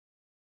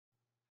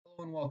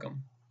And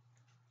welcome.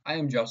 I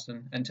am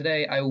Justin, and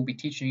today I will be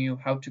teaching you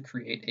how to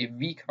create a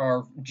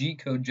V-carve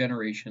G-code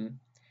generation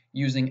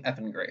using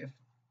F-Engrave.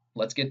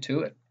 Let's get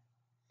to it.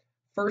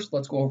 First,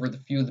 let's go over a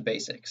few of the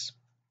basics.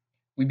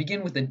 We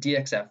begin with the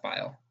DXF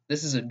file.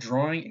 This is a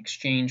drawing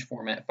exchange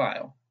format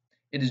file.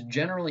 It is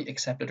generally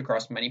accepted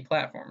across many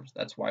platforms.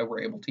 That's why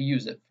we're able to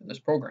use it for this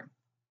program.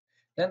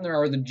 Then there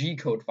are the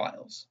G-code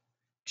files.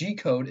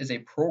 G-code is a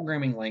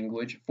programming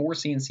language for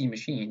CNC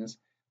machines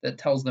that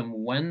tells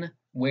them when,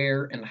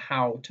 where, and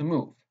how to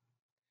move.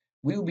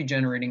 We will be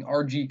generating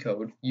our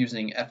G-code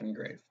using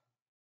F-Engrave.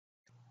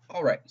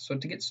 Alright, so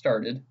to get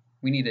started,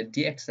 we need a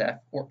DXF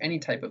or any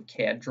type of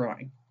CAD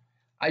drawing.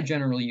 I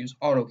generally use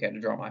AutoCAD to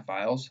draw my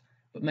files,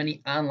 but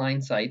many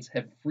online sites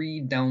have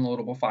free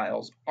downloadable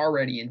files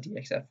already in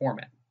DXF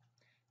format.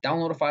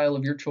 Download a file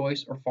of your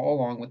choice or follow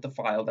along with the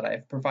file that I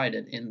have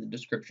provided in the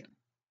description.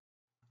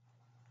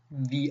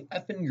 The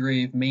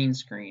F-Engrave main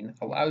screen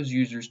allows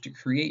users to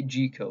create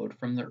G-code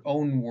from their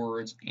own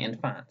words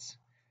and fonts.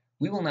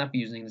 We will not be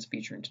using this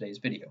feature in today's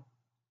video.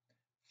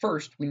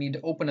 First, we need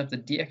to open up the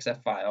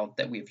DXF file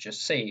that we have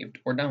just saved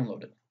or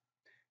downloaded.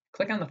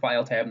 Click on the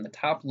File tab in the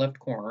top left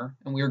corner,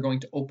 and we are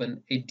going to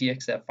open a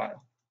DXF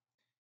file.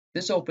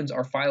 This opens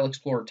our File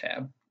Explorer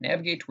tab.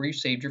 Navigate to where you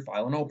saved your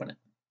file and open it.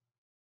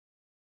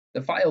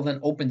 The file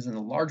then opens in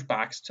the large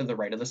box to the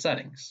right of the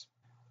settings.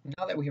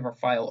 Now that we have our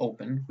file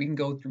open, we can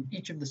go through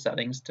each of the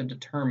settings to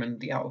determine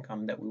the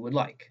outcome that we would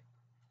like.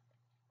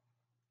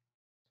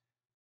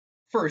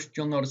 First,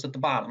 you'll notice at the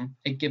bottom,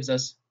 it gives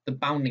us the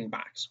bounding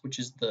box, which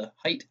is the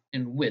height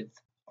and width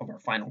of our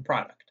final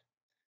product.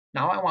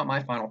 Now I want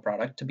my final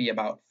product to be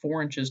about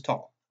 4 inches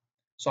tall.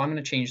 So I'm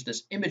going to change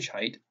this image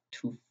height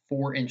to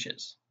 4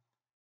 inches.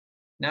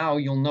 Now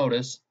you'll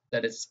notice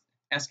that it's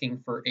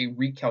asking for a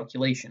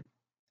recalculation.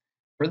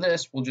 For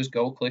this, we'll just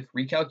go click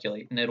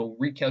Recalculate, and it'll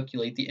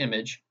recalculate the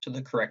image to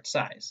the correct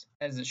size,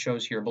 as it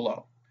shows here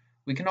below.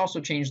 We can also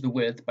change the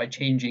width by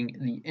changing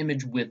the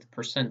image width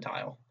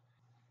percentile.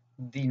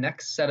 The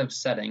next set of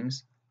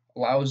settings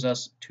allows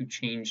us to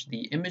change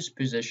the image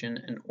position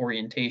and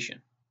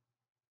orientation.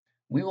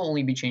 We will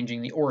only be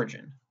changing the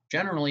origin.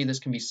 Generally, this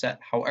can be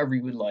set however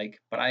you would like,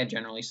 but I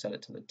generally set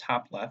it to the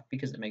top left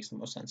because it makes the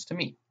most sense to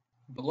me.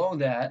 Below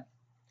that,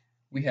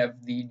 we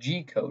have the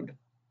G-code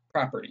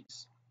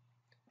properties.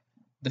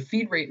 The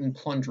feed rate and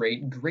plunge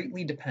rate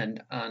greatly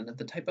depend on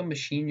the type of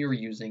machine you're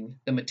using,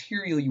 the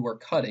material you are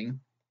cutting,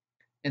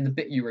 and the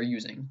bit you are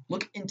using.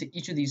 Look into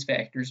each of these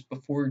factors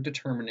before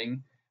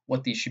determining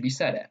what these should be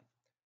set at.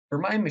 For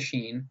my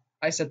machine,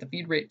 I set the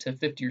feed rate to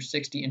 50 or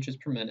 60 inches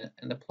per minute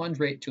and the plunge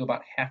rate to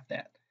about half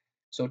that,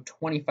 so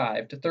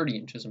 25 to 30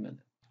 inches a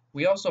minute.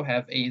 We also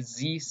have a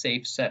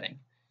Z-safe setting.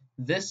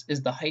 This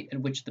is the height at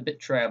which the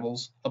bit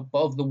travels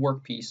above the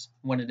workpiece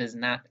when it is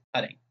not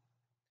cutting.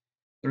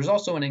 There's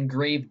also an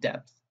engrave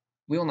depth.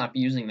 We will not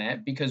be using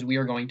that because we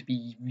are going to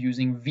be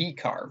using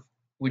V-carve,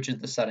 which is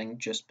the setting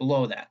just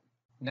below that.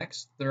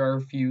 Next, there are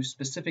a few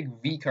specific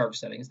V-carve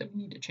settings that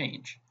we need to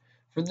change.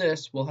 For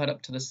this, we'll head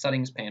up to the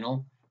settings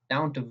panel,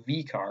 down to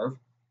V-carve,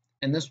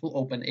 and this will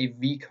open a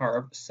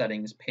V-carve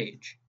settings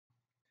page.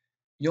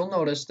 You'll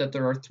notice that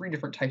there are 3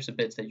 different types of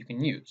bits that you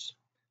can use: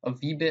 a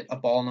V-bit, a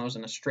ball nose,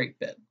 and a straight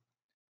bit.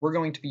 We're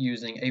going to be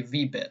using a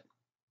V-bit.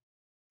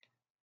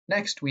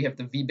 Next, we have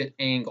the V-bit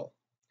angle.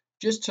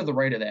 Just to the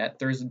right of that,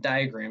 there is a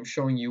diagram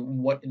showing you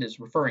what it is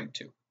referring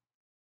to.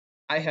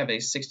 I have a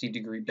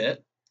 60-degree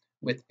bit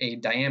with a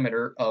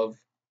diameter of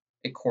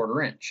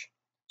 1/4 inch,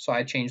 so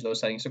I change those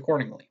settings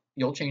accordingly.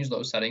 You'll change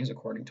those settings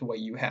according to what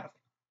you have.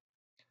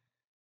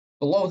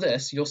 Below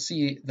this, you'll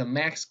see the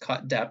max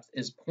cut depth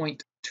is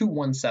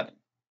 0.217.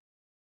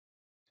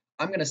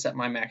 I'm going to set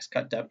my max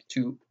cut depth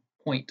to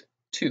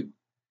 0.2.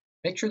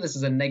 Make sure this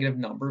is a negative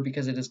number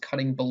because it is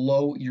cutting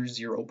below your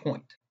 0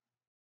 point.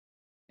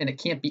 And it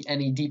can't be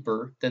any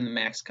deeper than the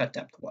max cut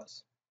depth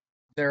was.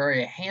 There are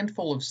a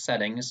handful of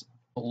settings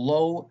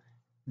below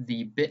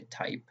the bit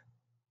type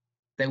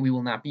that we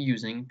will not be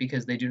using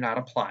because they do not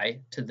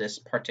apply to this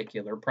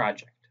particular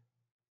project.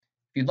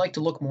 If you'd like to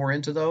look more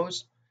into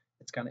those,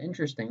 it's kind of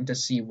interesting to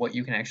see what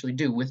you can actually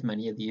do with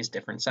many of these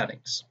different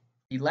settings.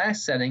 The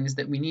last settings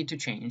that we need to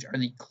change are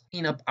the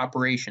cleanup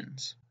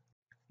operations.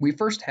 We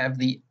first have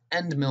the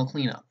end mill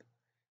cleanup.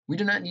 We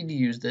do not need to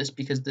use this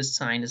because this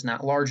sign is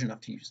not large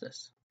enough to use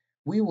this.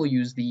 We will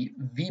use the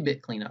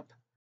V-bit cleanup.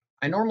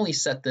 I normally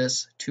set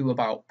this to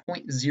about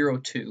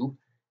 0.02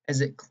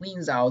 as it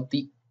cleans out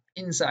the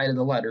inside of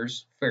the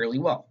letters fairly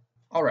well.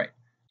 Alright,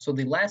 so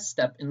the last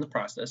step in the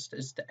process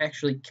is to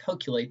actually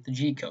calculate the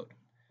G-code.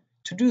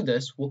 To do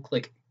this, we'll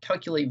click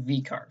Calculate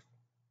V-carve.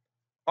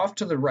 Off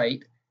to the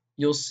right,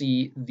 you'll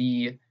see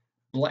the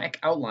black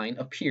outline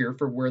appear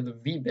for where the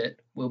V-bit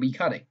will be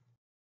cutting.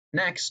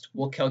 Next,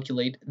 we'll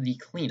calculate the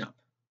cleanup.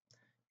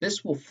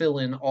 This will fill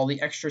in all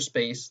the extra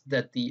space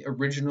that the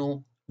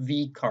original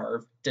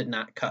V-carve did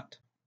not cut.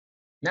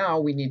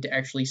 Now we need to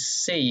actually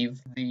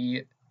save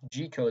the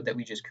G-code that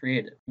we just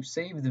created. To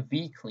save the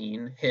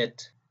V-clean,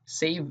 hit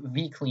Save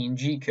V-clean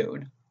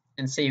G-code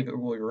and save it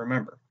where you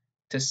remember.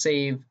 To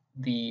save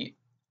the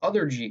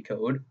other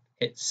G-code,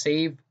 hit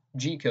Save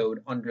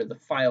G-code under the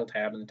File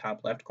tab in the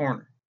top left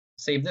corner.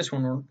 Save this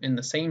one in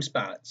the same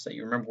spot so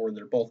you remember where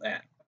they're both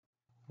at.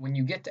 When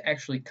you get to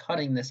actually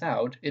cutting this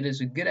out, it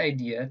is a good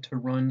idea to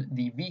run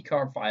the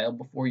vcarve file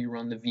before you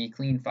run the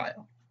vclean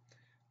file.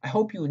 I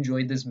hope you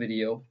enjoyed this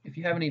video. If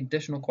you have any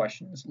additional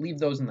questions, leave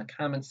those in the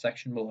comments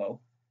section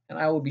below, and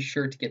I will be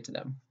sure to get to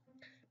them.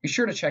 Be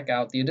sure to check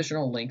out the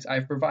additional links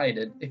I've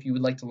provided if you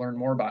would like to learn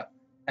more about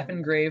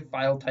F-Engrave,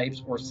 file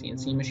types, or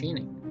CNC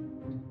machining.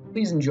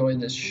 Please enjoy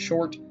this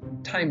short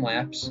time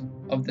lapse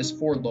of this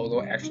Ford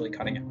logo actually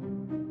cutting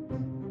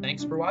out.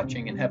 Thanks for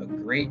watching and have a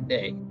great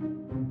day.